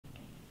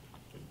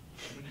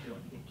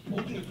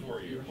Good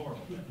for you. You're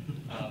horrible.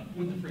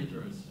 With the free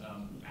throws,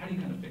 how do you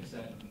kind of fix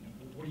that?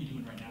 And what are you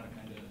doing right now to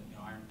kind of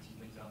iron some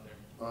things out there?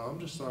 I'm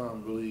just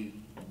really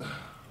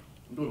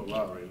I'm doing a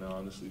lot right now.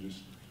 Honestly,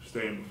 just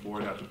staying before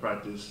and after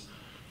practice.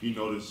 You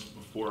notice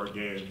before our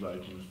games,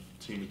 like when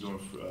the team is doing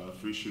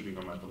free shooting,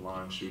 I'm at the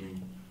line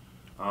shooting.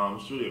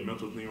 It's really a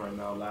mental thing right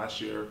now.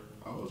 Last year,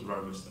 I was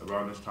around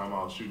this time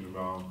I was shooting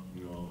around,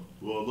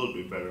 well, a little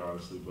bit better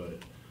honestly,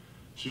 but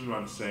shooting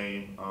around the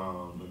same.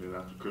 And then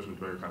after Christmas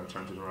break, kind of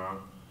turned it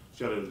around.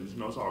 It's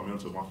all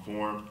mental. My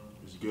form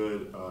is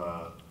good.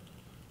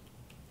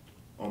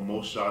 On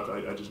most shots,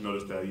 I just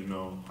noticed that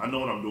I know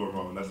what I'm doing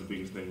wrong. That's the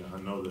biggest thing. I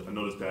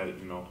noticed that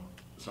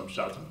some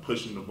shots I'm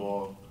pushing the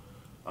ball.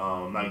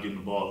 I'm not getting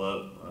the ball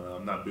up.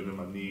 I'm not bending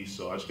my knees,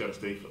 so I just got to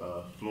stay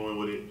fluent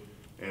with it,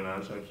 and I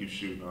just got to keep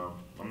shooting.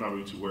 I'm not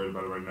really too worried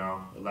about it right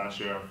now. Last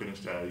year I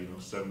finished at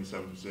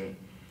 77%,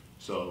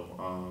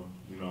 so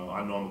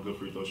I know I'm a good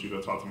free throw shooter.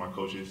 I talk to my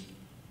coaches.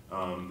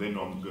 They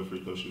know I'm a good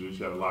free throw shooter.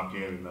 Just got to lock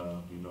in and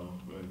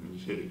and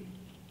just hit it.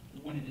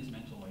 When it is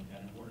mental like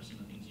that, and what are some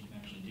of the things you can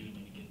actually do to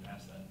maybe get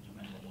past that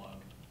mental block?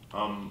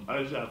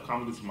 I just have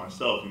confidence in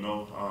myself.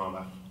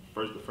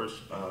 The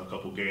first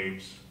couple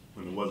games,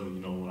 when it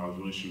wasn't, when I was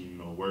really shooting,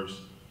 worse,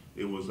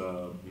 it was,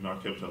 I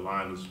kept the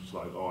line. It was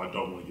like, oh, I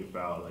don't want to get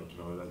fouled. Like,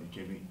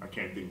 I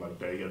can't think like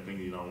that. You got to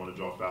think, I want to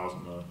draw fouls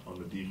on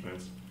the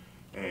defense.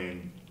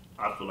 And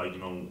I feel like,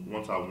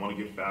 once I want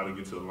to get fouled and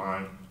get to the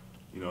line,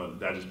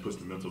 that just puts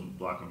the mental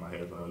block in my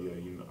head. Like, yeah,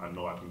 I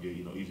know I can get,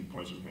 easy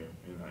points from here.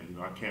 And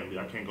I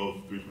can't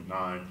go 3 from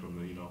 9 from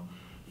the,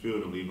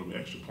 field and leave them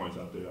extra points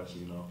out there.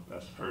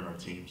 That's hurting our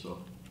team. So.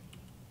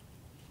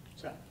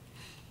 Scott.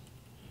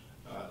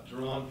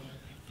 Duran,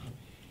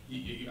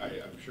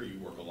 I'm sure you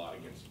work a lot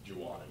against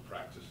Juwan in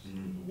practice.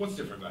 Mm-hmm. What's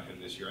different about him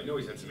this year? I know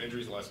he's had some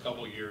injuries the last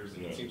couple of years,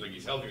 and yeah. It seems like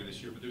he's healthier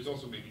this year, but there's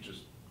also maybe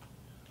just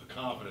a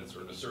confidence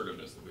or an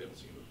assertiveness that we haven't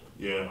seen before.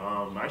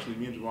 Yeah, actually,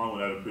 me and Juwan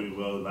went at it pretty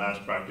well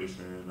last practice,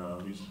 and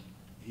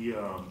he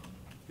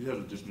has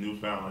just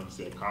newfound, like you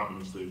said,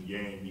 confidence to his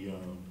game.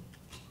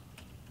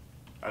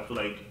 I feel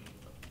like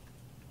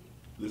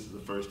this is the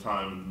first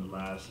time in the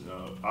last,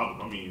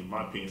 in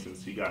my opinion,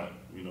 since he got,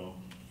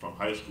 from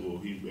high school,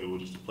 he's able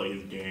just to play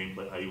his game,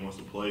 play how he wants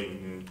to play,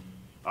 and then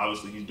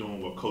obviously he's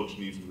doing what coach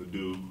needs him to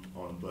do,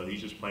 but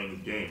he's just playing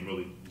his game,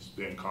 really. He's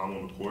staying calm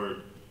on the court.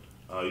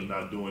 He's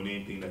not doing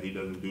anything that he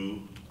doesn't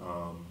do,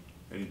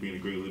 and he's being a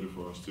great leader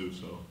for us too,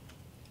 so.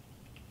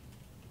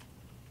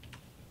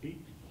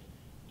 Pete?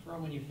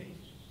 Throw in your face.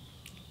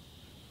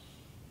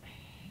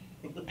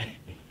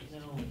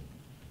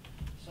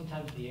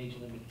 Sometimes the age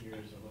limit here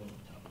is a little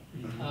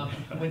tough.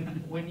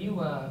 When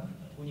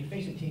you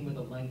face a team with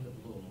the length of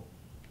Louisville,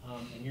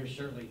 and you're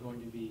certainly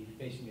going to be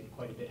facing it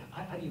quite a bit,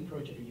 how do you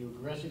approach it? Are you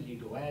aggressive? Do you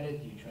go at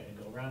it? Do you try to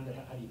go around it?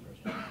 How do you approach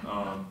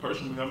it?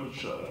 Personally, I'm going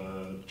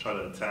to try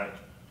to attack.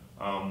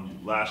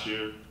 Last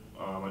year,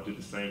 I did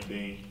the same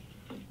thing.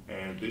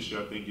 And this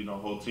year, I think,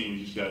 whole team,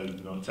 you just got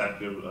to, attack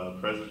their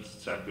presence,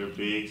 attack their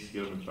bigs,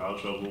 get them in foul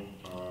trouble,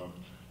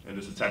 and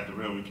just attack the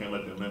rim. We can't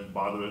let their length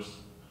bother us.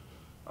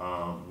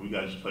 We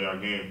got to just play our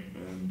game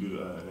and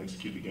do and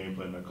execute the game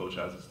plan that coach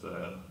has us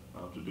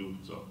to do.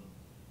 So.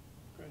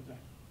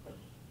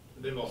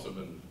 They've also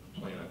been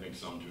playing, I think,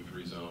 some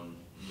 2-3 zone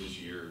this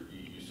year.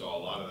 You saw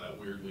a lot of that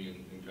weirdly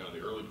in kind of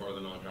the early part of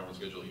the non-conference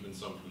schedule, even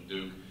some from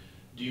Duke.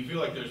 Do you feel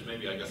like there's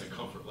maybe, I guess, a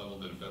comfort level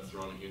that if that's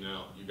thrown at you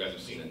now, you guys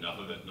have seen enough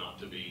of it not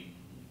to be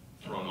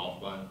thrown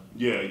off by it?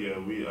 Yeah.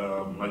 We,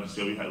 like you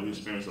said, we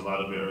experienced a lot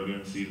of it earlier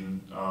in the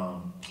season,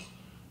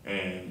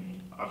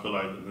 and I feel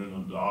like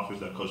the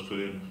offense that coach put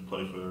in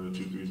play for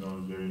 2-3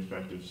 zone is very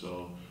effective.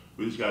 So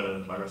we just gotta,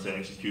 like I said,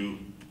 execute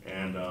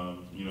and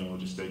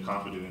just stay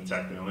confident and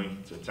attack their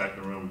length. To attack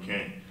the rim, we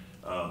can't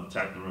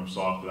attack the rim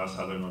soft. That's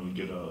how they're going to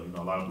get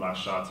a lot of block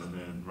shots and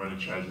then run in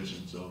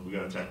transition. So we got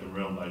to attack the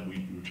rim like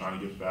we were trying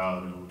to get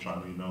fouled and we're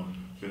trying to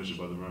finish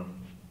above the rim.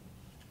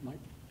 Mike.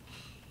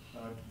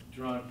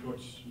 Duran,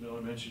 Coach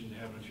Miller mentioned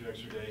having a few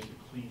extra days to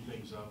clean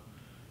things up.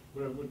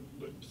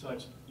 What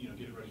besides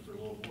getting ready for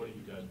Louisville, what have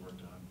you guys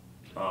worked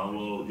on?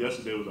 Well,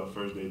 yesterday was our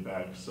first day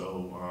back,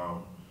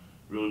 so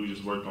really we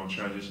just worked on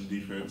transition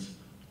defense,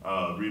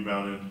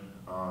 rebounding.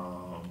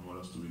 What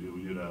else did we do?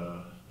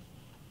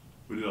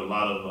 We did a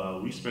lot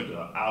of. We spent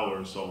an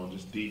hour or so on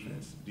just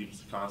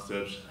defensive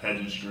concepts,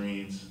 hedging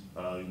screens,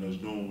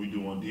 just doing what we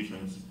do on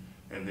defense,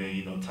 and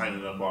then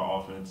tightening up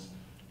our offense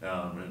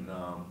and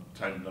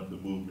tightening up the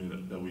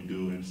movement that we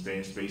do and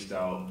staying spaced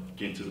out,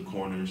 getting to the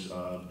corners,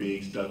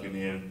 bigs ducking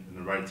in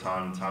the right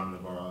time and timing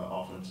of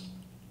our offense.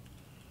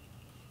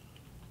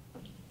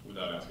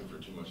 Without asking for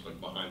too much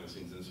behind the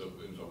scenes info,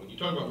 when you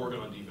talk about working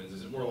on defense,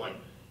 is it more like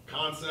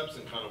concepts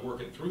and kind of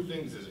working through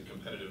things? Is it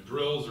competitive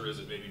drills, or is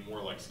it maybe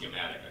more like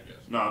schematic, I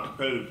guess? No,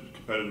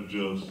 competitive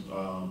drills.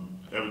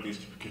 Everything's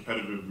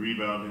competitive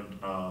rebounding,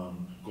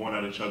 going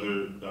at each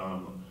other.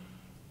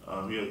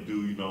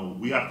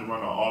 We have to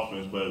run our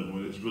offense, but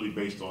it's really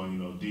based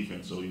on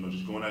defense. So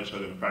just going at each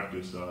other in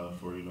practice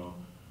for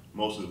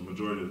most of the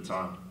majority of the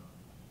time.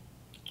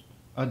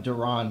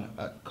 Duran,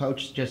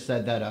 Coach just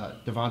said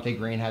that Devontae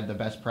Green had the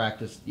best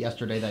practice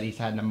yesterday that he's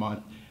had in a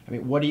month. I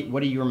mean, what do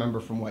you remember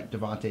from what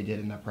Devontae did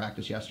in that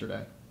practice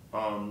yesterday?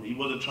 He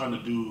wasn't trying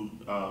to do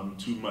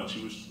too much.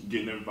 He was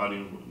getting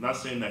everybody. Not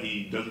saying that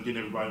he doesn't get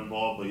everybody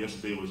involved, but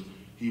yesterday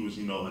he was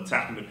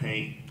attacking the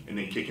paint and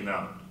then kicking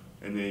out,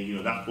 and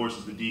then that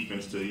forces the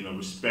defense to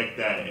respect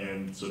that,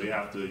 and so they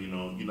have to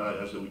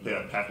as we play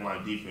a pack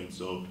line defense,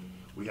 so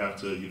we have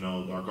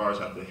to our guards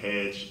have to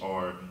hedge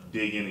or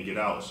dig in and get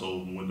out. So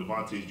when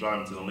Devontae's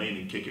driving to the lane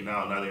and kicking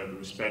out, now they have to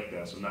respect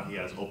that. So now he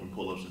has open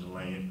pull-ups in the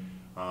lane.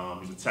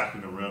 He's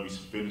attacking the rim. He's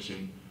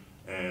finishing.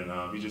 And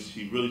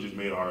he really just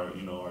made our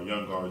our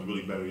young guards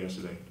really better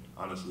yesterday,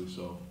 honestly.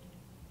 So.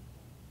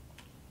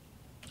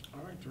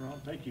 All right, Jerome,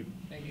 thank you.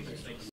 Thank you.